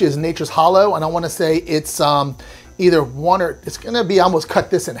 which is Nature's Hollow, and I want to say it's either 1 or, it's going to be almost cut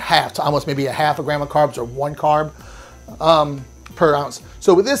this in half, so almost maybe a half a gram of carbs or 1 carb per ounce.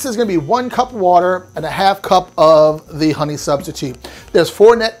 So with this is going to be 1 cup of water and a half cup of the honey substitute. There's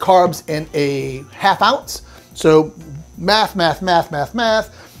 4 net carbs in a half ounce. So math. 4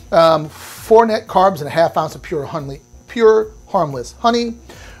 net carbs and a half ounce of pure harmless honey.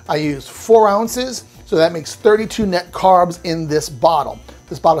 I use 4 ounces, so that makes 32 net carbs in this bottle.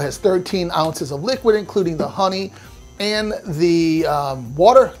 This bottle has 13 ounces of liquid, including the honey and the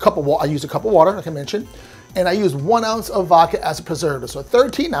water. I use a cup of water, like I mentioned. And I used 1 ounce of vodka as a preservative. So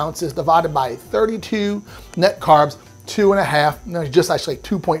 13 ounces divided by 32 net carbs, 2.5, no, just actually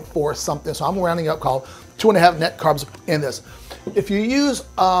 2.4 something. So I'm rounding up, called 2.5 net carbs in this. If you use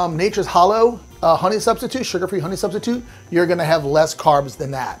Nature's Hollow honey substitute, sugar-free honey substitute, you're gonna have less carbs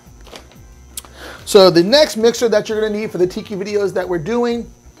than that. So the next mixer that you're gonna need for the tiki videos that we're doing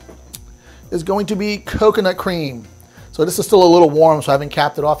is going to be coconut cream. So this is still a little warm, so I haven't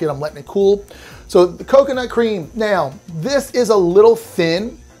capped it off yet. I'm letting it cool. So the coconut cream, now this is a little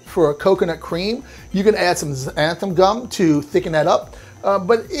thin for a coconut cream. You can add some xanthan gum to thicken that up,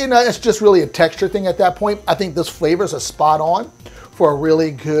 but you know, it's just really a texture thing at that point. I think this flavors are spot on for a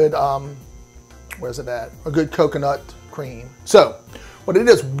really good, where's it at? A good coconut cream. So what it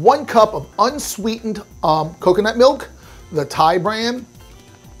is, 1 cup of unsweetened coconut milk, the Thai brand.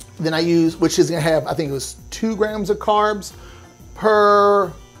 Then I use, which is gonna have, I think it was 2 grams of carbs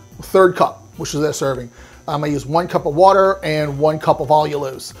per 3rd cup, which is their serving. I use 1 cup of water and 1 cup of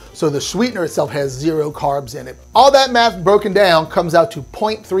allulose. So the sweetener itself has 0 carbs in it. All that math broken down comes out to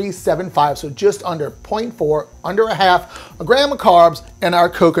 0.375, so just under 0.4, under a half a gram of carbs in our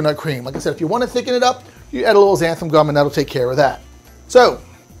coconut cream. Like I said, if you want to thicken it up, you add a little xanthan gum and that'll take care of that. So,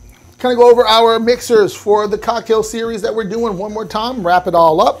 kind of go over our mixers for the cocktail series that we're doing one more time, wrap it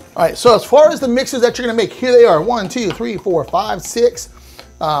all up. All right, so as far as the mixers that you're gonna make, here they are, 1, 2, 3, 4, 5, 6,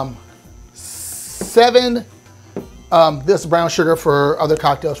 7. This brown sugar for other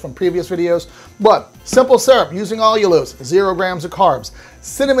cocktails from previous videos. But simple syrup using allulose, 0 grams of carbs.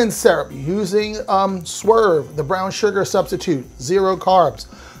 Cinnamon syrup using Swerve, the brown sugar substitute, 0 carbs.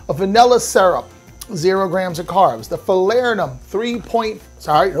 A vanilla syrup, 0 grams of carbs. The falernum,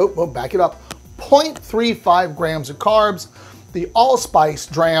 0.35 grams of carbs. The allspice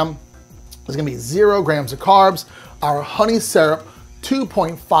dram is gonna be 0 grams of carbs. Our honey syrup,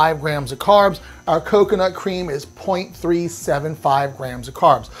 2.5 grams of carbs. Our coconut cream is 0.375 grams of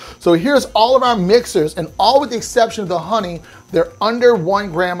carbs. So here's all of our mixers, and all with the exception of the honey, They're under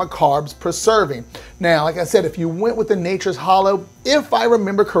 1 gram of carbs per serving. Now, like I said, if you went with the Nature's Hollow, if I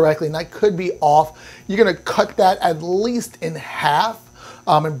remember correctly, and I could be off, you're gonna cut that at least in half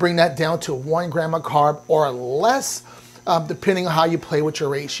and bring that down to 1 gram of carb or less, depending on how you play with your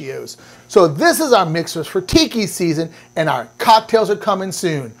ratios. So this is our mixers for tiki season, and our cocktails are coming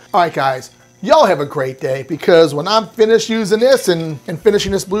soon. All right, guys, y'all have a great day, because when I'm finished using this and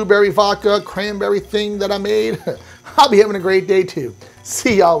finishing this blueberry vodka cranberry thing that I made, I'll be having a great day too.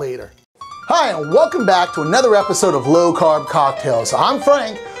 See y'all later. Hi, and welcome back to another episode of Low Carb Cocktails. I'm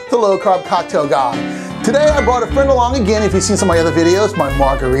Frank, the Low Carb Cocktail Guy. Today I brought a friend along again. If you've seen some of my other videos, my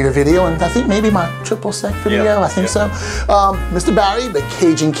margarita video, and I think maybe my triple sec video, I think so. Mr. Barry, the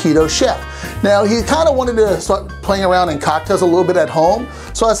Cajun Keto Chef. Now, he kind of wanted to start playing around in cocktails a little bit at home.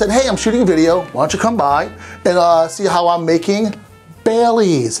 So I said, hey, I'm shooting a video. Why don't you come by and see how I'm making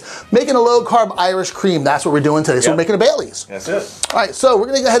Baileys. Making a low carb Irish cream. That's what we're doing today. So we're making a Baileys. That's it. All right, so we're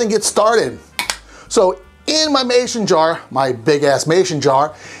gonna go ahead and get started. So in my mason jar, my big ass mason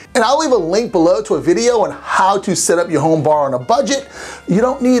jar, and I'll leave a link below to a video on how to set up your home bar on a budget. You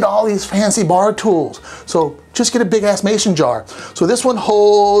don't need all these fancy bar tools. So just get a big ass mason jar. So this one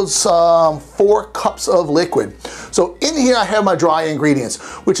holds 4 cups of liquid. So in here I have my dry ingredients,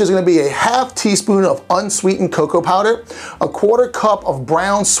 which is gonna be a ½ teaspoon of unsweetened cocoa powder, a 1/4 cup of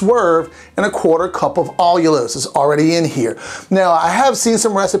brown swerve, and a 1/4 cup of allulose is already in here. Now I have seen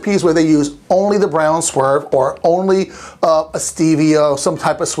some recipes where they use only the brown swerve or only a stevia or some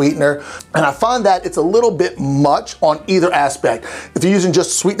type of sweetener, and I find that it's a little bit much on either aspect. If you're using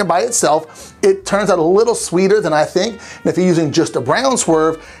just sweetener by itself, it turns out a little sweeter than I think, and if you're using just a brown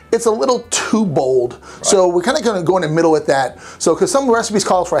swerve, it's a little too bold. Right. So we're kind of going to go in the middle with that. So because some recipes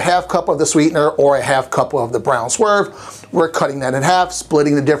call for a ½ cup of the sweetener or a ½ cup of the brown swerve, we're cutting that in half,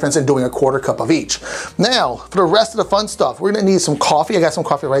 splitting the difference and doing a 1/4 cup of each. Now, for the rest of the fun stuff, we're going to need some coffee. I got some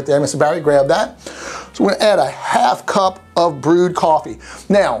coffee right there. Mr. Barry, grab that. So we're going to add a ½ cup of brewed coffee.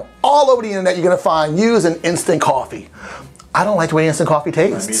 Now, all over the internet, you're going to find use an instant coffee. I don't like the way instant coffee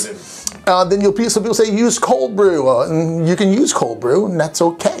tastes. Then some people say use cold brew, and you can use cold brew, and that's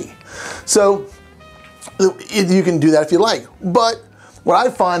okay. So you can do that if you like. But what I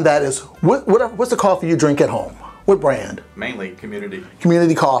find that is, what's the coffee you drink at home? What brand? Mainly Community.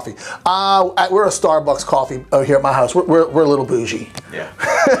 Community coffee. We're a Starbucks coffee here at my house. We're a little bougie. Yeah.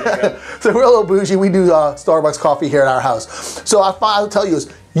 So we're a little bougie. We do Starbucks coffee here at our house. So I'll tell you is,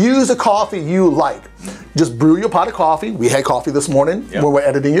 use a coffee you like. Just brew your pot of coffee. We had coffee this morning when we're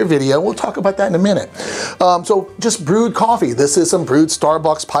editing your video. We'll talk about that in a minute. So just brewed coffee. This is some brewed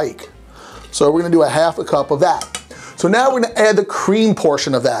Starbucks Pike. So we're gonna do a ½ cup of that. So now we're gonna add the cream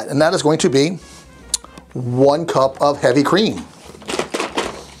portion of that, and that is going to be 1 cup of heavy cream.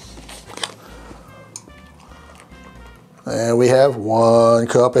 And we have 1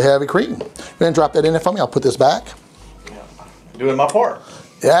 cup of heavy cream. Go ahead and drop that in there for me. I'll put this back. Yeah. Doing my part.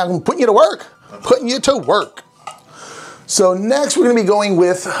 Yeah, I'm putting you to work. Putting you to work. So next we're gonna be going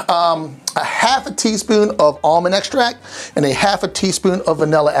with a ½ teaspoon of almond extract and a ½ teaspoon of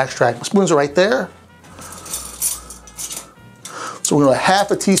vanilla extract. My spoons are right there. So we're gonna do a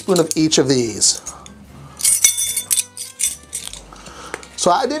 ½ teaspoon of each of these. So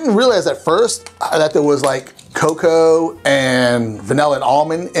I didn't realize at first that there was like cocoa and vanilla and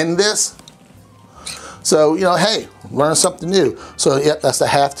almond in this. So, you know, hey, learn something new. So, yep, that's the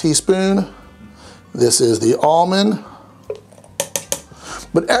 ½ teaspoon. This is the almond.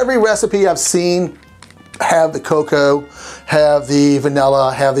 But every recipe I've seen have the cocoa, have the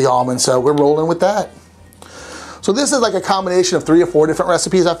vanilla, have the almond. So we're rolling with that. So this is like a combination of 3 or 4 different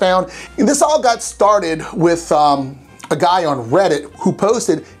recipes I found. And this all got started with a guy on Reddit who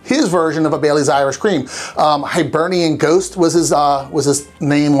posted his version of a Baileys Irish cream. Hibernian Ghost was his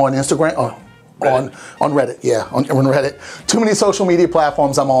name on Instagram. Oh, on Reddit, yeah, on Reddit. Too many social media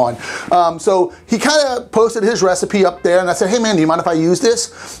platforms I'm on. So he kind of posted his recipe up there, and I said, hey man, do you mind if I use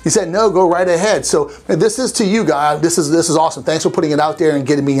this? He said, no, go right ahead. So this is to you guys. This is awesome. Thanks for putting it out there and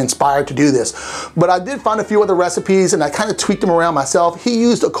getting me inspired to do this. But I did find a few other recipes, and I kind of tweaked them around myself. He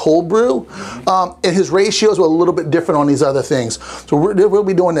used a cold brew, and his ratios were a little bit different on these other things. So we'll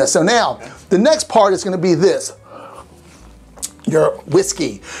be doing this. So now, the next part is going to be this. Your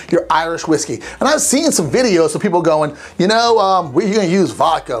whiskey, your Irish whiskey. And I've seen some videos of people going, you know, we're gonna use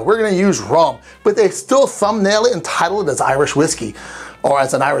vodka, we're gonna use rum, but they still thumbnail it and title it as Irish whiskey or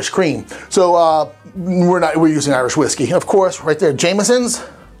as an Irish cream. So we're using Irish whiskey. Of course, right there, Jameson's,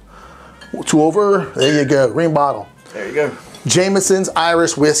 2 over, there you go, green bottle. There you go. Jameson's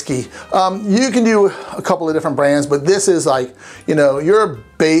Irish whiskey. You can do a couple of different brands, but this is like, you know, your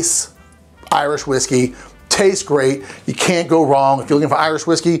base Irish whiskey. tastes great. You can't go wrong if you're looking for Irish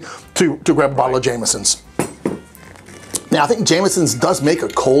whiskey to grab a bottle of Jameson's. Now I think Jameson's does make a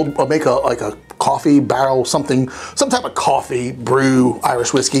cold, or make like a coffee barrel, some type of coffee brew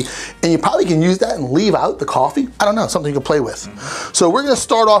Irish whiskey, and you probably can use that and leave out the coffee. I don't know, something you can play with. So we're gonna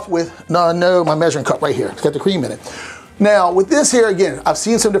start off with, my measuring cup right here. It's got the cream in it. Now with this here, again, I've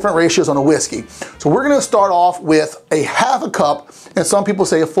seen some different ratios on a whiskey. So we're gonna start off with a half a cup, and some people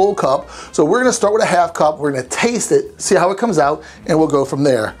say a full cup. So we're gonna start with a half cup, we're gonna taste it, see how it comes out, and we'll go from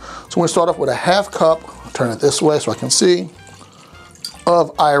there. So we're gonna start off with a half cup, I'll turn it this way so I can see,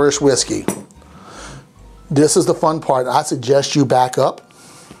 of Irish whiskey. This is the fun part. I suggest you back up.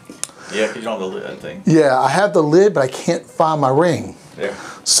 Yeah, because you don't have the lid thing. Yeah, I have the lid, but I can't find my ring. There.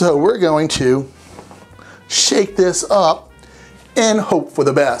 So we're going to shake this up and hope for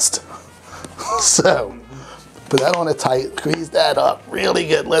the best. So put that on it tight, squeeze that up really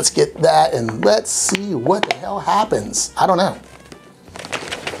good. Let's get that and let's see what the hell happens. I don't know.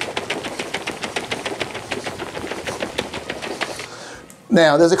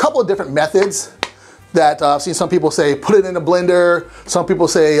 Now, there's a couple of different methods that I've seen some people say put it in a blender, some people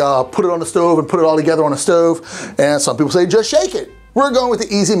say put it on the stove and put it all together on a stove, and some people say just shake it. We're going with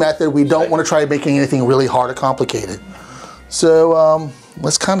the easy method. We don't want to try making anything really hard or complicated. So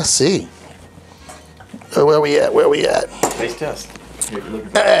let's kind of see. Where are we at? Where are we at? Taste test. Yep.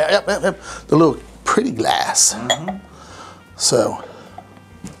 The little pretty glass. So,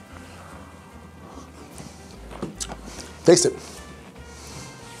 taste it.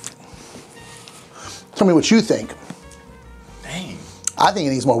 Tell me what you think. Dang. I think it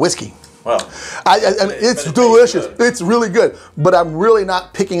needs more whiskey. Well, it's delicious. It's really good. But I'm really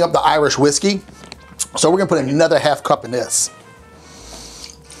not picking up the Irish whiskey. So we're gonna put another half cup in this.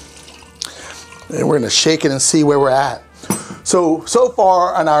 And we're gonna shake it and see where we're at. So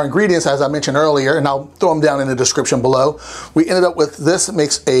far on our ingredients, as I mentioned earlier, and I'll throw them down in the description below, we ended up with, this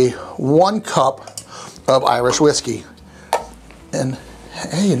makes a 1 cup of Irish whiskey. And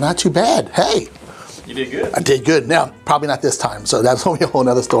hey, not too bad. Hey. You did good. I did good. Now, probably not this time, so that's only a whole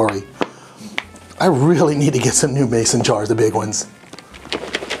nother story. I really need to get some new mason jars, the big ones.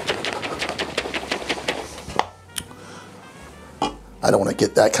 I don't want to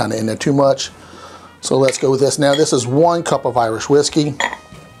get that kind of in there too much. So let's go with this. Now, this is 1 cup of Irish whiskey.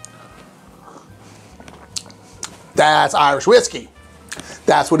 That's Irish whiskey.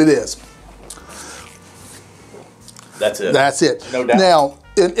 That's what it is. That's it. That's it. No doubt. Now,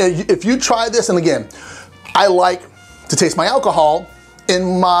 if you try this, and again, I like to taste my alcohol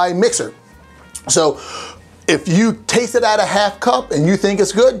in my mixer. So if you taste it at a half cup and you think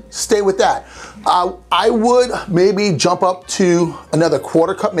it's good, stay with that. I would maybe jump up to another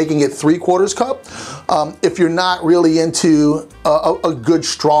 1/4 cup, making it 3/4 cup, if you're not really into a good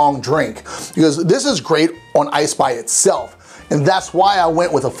strong drink, because this is great on ice by itself. And that's why I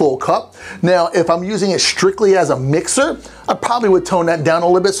went with a full cup. Now, if I'm using it strictly as a mixer, I probably would tone that down a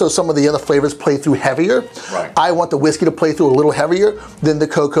little bit so some of the other flavors play through heavier. Right. I want the whiskey to play through a little heavier than the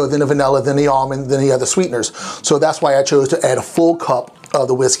cocoa, than the vanilla, than the almond, than the other sweeteners. So that's why I chose to add a full cup of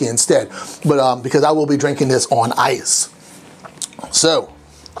the whiskey instead. But because I will be drinking this on ice. So.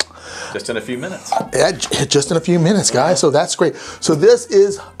 Just in a few minutes. Yeah, just in a few minutes, guys. So that's great. So this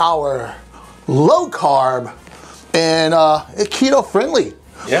is our low carb and keto friendly.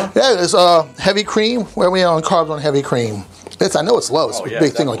 Yeah. Yeah, it's heavy cream. Where are we on carbs on heavy cream? I know it's low. It's a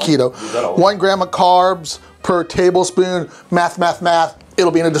big thing on keto. 1 gram of carbs per tablespoon. Math.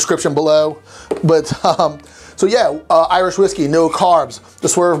 It'll be in the description below. But so yeah, Irish whiskey, no carbs. The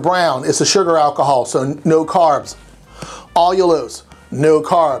Swerve Brown, it's a sugar alcohol, so no carbs. Allulose, no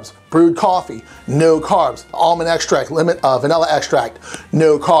carbs. Brewed coffee, no carbs. Almond extract, vanilla extract,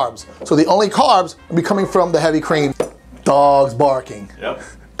 no carbs. So the only carbs will be coming from the heavy cream. Dogs barking. Yep.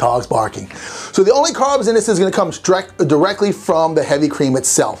 Dogs barking. So the only carbs in this is going to come directly from the heavy cream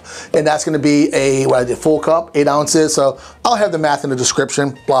itself. And that's going to be a, what I did, full cup, 8 ounces. So I'll have the math in the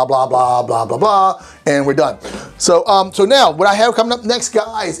description, blah, blah, blah, blah, blah, blah, and we're done. So, so now what I have coming up next,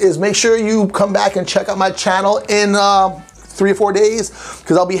 guys, is make sure you come back and check out my channel in 3 or 4 days,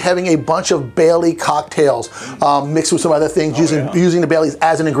 because I'll be having a bunch of Bailey cocktails mixed with some other things, using the Baileys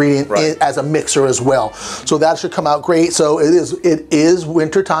as an ingredient, as a mixer as well. So that should come out great. So it is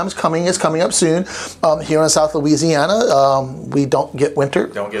winter time's coming. It's coming up soon. Here in South Louisiana, we don't get winter.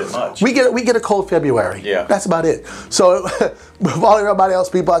 Don't get it much. We get a cold February. Yeah. That's about it. So for all everybody else,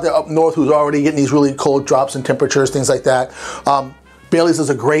 people out there up north who's already getting these really cold drops in temperatures, things like that, Bailey's is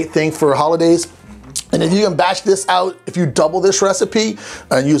a great thing for holidays. And if you can batch this out, if you double this recipe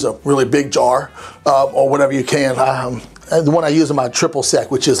and use a really big jar or whatever you can, the one I use in my triple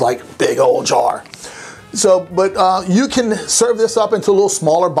sec, which is like big old jar. So, but you can serve this up into little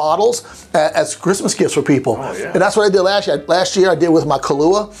smaller bottles as Christmas gifts for people. Oh, yeah. And that's what I did last year. Last year I did with my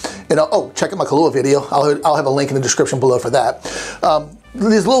Kahlua. And oh, check out my Kahlua video. I'll have a link in the description below for that.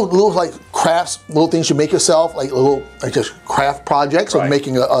 These little like crafts, little things you make yourself, like little like just craft projects of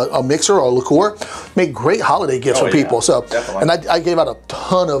making a mixer or a liqueur, make great holiday gifts for people. So, definitely. and I gave out a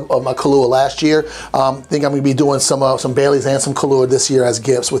ton of my Kahlua last year. Think I'm gonna be doing some Baileys and some Kahlua this year as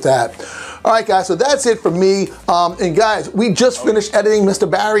gifts with that. All right, guys. So that's it for me. And guys, we just finished editing Mr.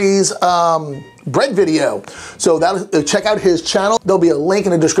 Barry's bread video. So check out his channel. There'll be a link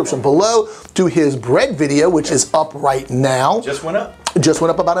in the description below to his bread video, which is up right now. Just went up. Just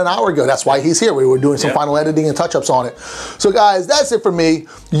went up about an hour ago. That's why he's here. We were doing some final editing and touch-ups on it. So guys, that's it for me.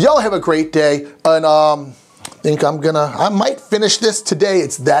 Y'all have a great day. And I think I might finish this today.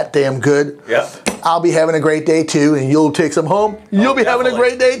 It's that damn good. Yeah. I'll be having a great day too, and you'll take some home. You'll be having a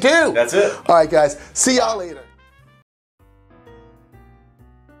great day too. That's it. All right, guys. See y'all later.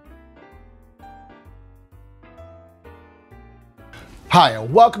 Hi,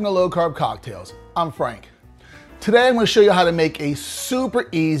 and welcome to Low Carb Cocktails. I'm Frank. Today I'm going to show you how to make a super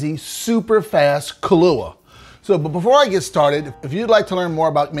easy, super fast Kahlua. So, but before I get started, if you'd like to learn more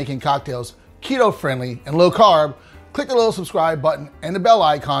about making cocktails keto friendly and low carb, click the little subscribe button and the bell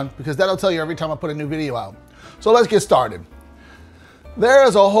icon because that'll tell you every time I put a new video out. So let's get started.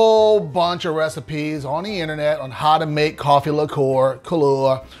 There's a whole bunch of recipes on the internet on how to make coffee liqueur,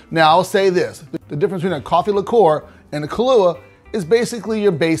 Kahlua. Now I'll say this, the difference between a coffee liqueur and a Kahlua is basically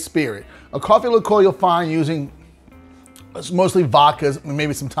your base spirit. A coffee liqueur you'll find using mostly vodkas, and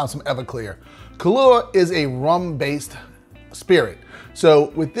maybe sometimes some Everclear. Kahlua is a rum-based spirit. So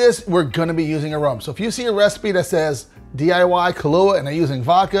with this, we're gonna be using a rum. So if you see a recipe that says DIY Kahlua and they're using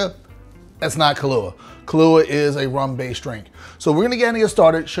vodka, that's not Kahlua. Kahlua is a rum-based drink. So we're gonna get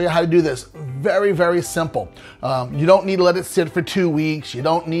started, show you how to do this. Very, very simple. You don't need to let it sit for 2 weeks. You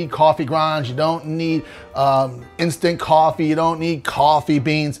don't need coffee grinds. You don't need instant coffee. You don't need coffee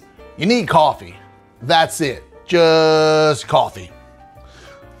beans. You need coffee. That's it. Just coffee.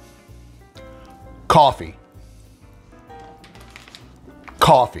 Coffee.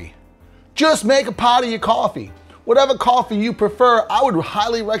 Coffee. Just make a pot of your coffee. Whatever coffee you prefer, I would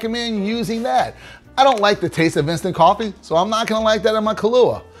highly recommend using that. I don't like the taste of instant coffee, so I'm not gonna like that in my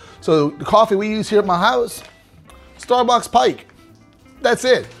Kahlua. So the coffee we use here at my house, Starbucks Pike. That's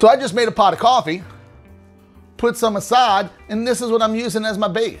it. So I just made a pot of coffee, put some aside, and this is what I'm using as my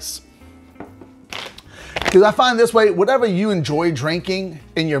base. Because I find this way, whatever you enjoy drinking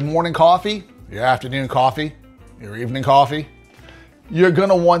in your morning coffee, your afternoon coffee, your evening coffee, you're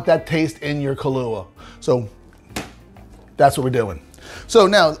gonna want that taste in your Kahlua. So that's what we're doing. So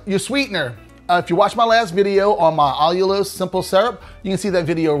now your sweetener, if you watch my last video on my allulose simple syrup, you can see that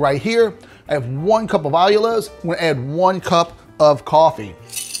video right here. I have 1 cup of allulose. I'm gonna add 1 cup of coffee.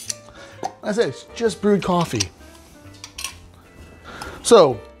 Like I said, it's just brewed coffee.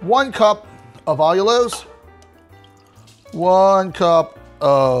 So 1 cup of allulose, 1 cup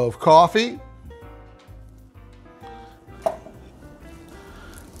of coffee,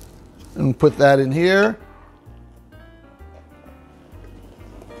 and put that in here.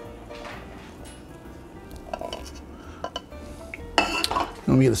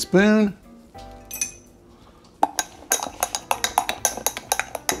 Let me get a spoon.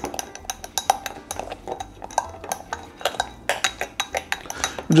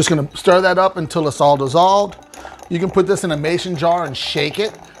 I'm just gonna stir that up until it's all dissolved. You can put this in a mason jar and shake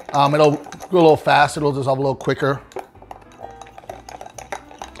it. It'll go a little faster, it'll dissolve a little quicker.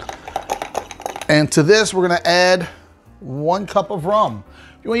 And to this, we're gonna add 1 cup of rum.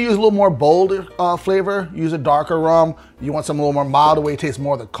 If you want to use a little more bold flavor, use a darker rum. You want some a little more mild, where it tastes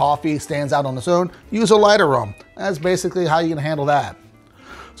more of the coffee, stands out on its own, use a lighter rum. That's basically how you're gonna handle that.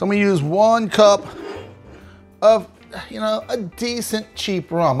 So I'm gonna use 1 cup of, a decent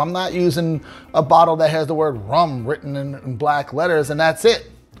cheap rum. I'm not using a bottle that has the word rum written in black letters, and that's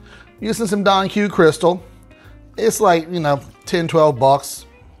it. Using some Don Q Crystal. It's like, 10, 12 bucks.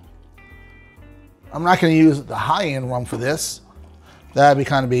 I'm not gonna use the high-end rum for this. That'd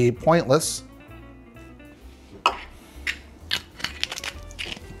kind of be pointless.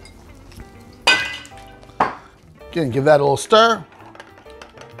 Again, give that a little stir.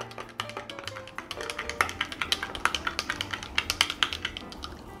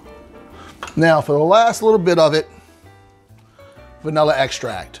 Now for the last little bit of it, vanilla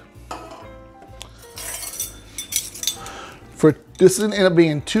extract. This is gonna end up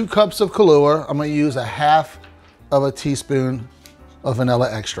being 2 cups of Kahlua. I'm gonna use 1/2 of a teaspoon of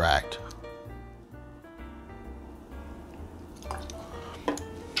vanilla extract.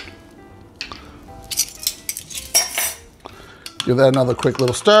 Give that another quick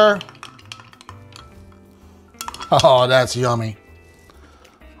little stir. Oh, that's yummy.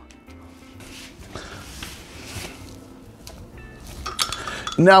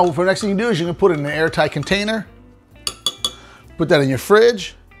 Now, for the next thing you do is you can put it in an airtight container. Put that in your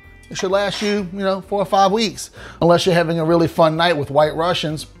fridge. It should last you, 4 or 5 weeks. Unless you're having a really fun night with White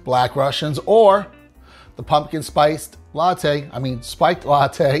Russians, Black Russians, or the pumpkin spiked latte.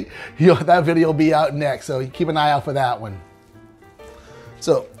 That video will be out next, so keep an eye out for that one.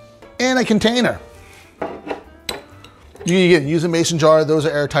 So, in a container. You can use a mason jar. Those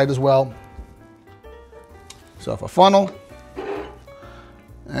are airtight as well. So, a funnel.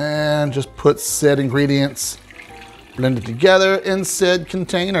 And just put said ingredients blended together in said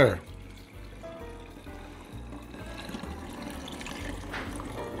container.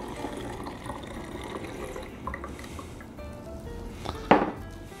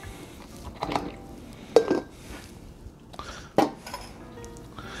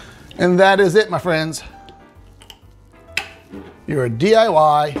 And that is it, my friends. Your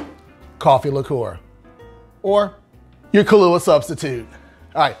DIY coffee liqueur, or your Kahlua substitute.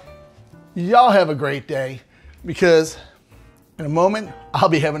 All right, y'all have a great day, because in a moment, I'll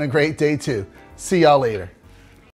be having a great day too. See y'all later.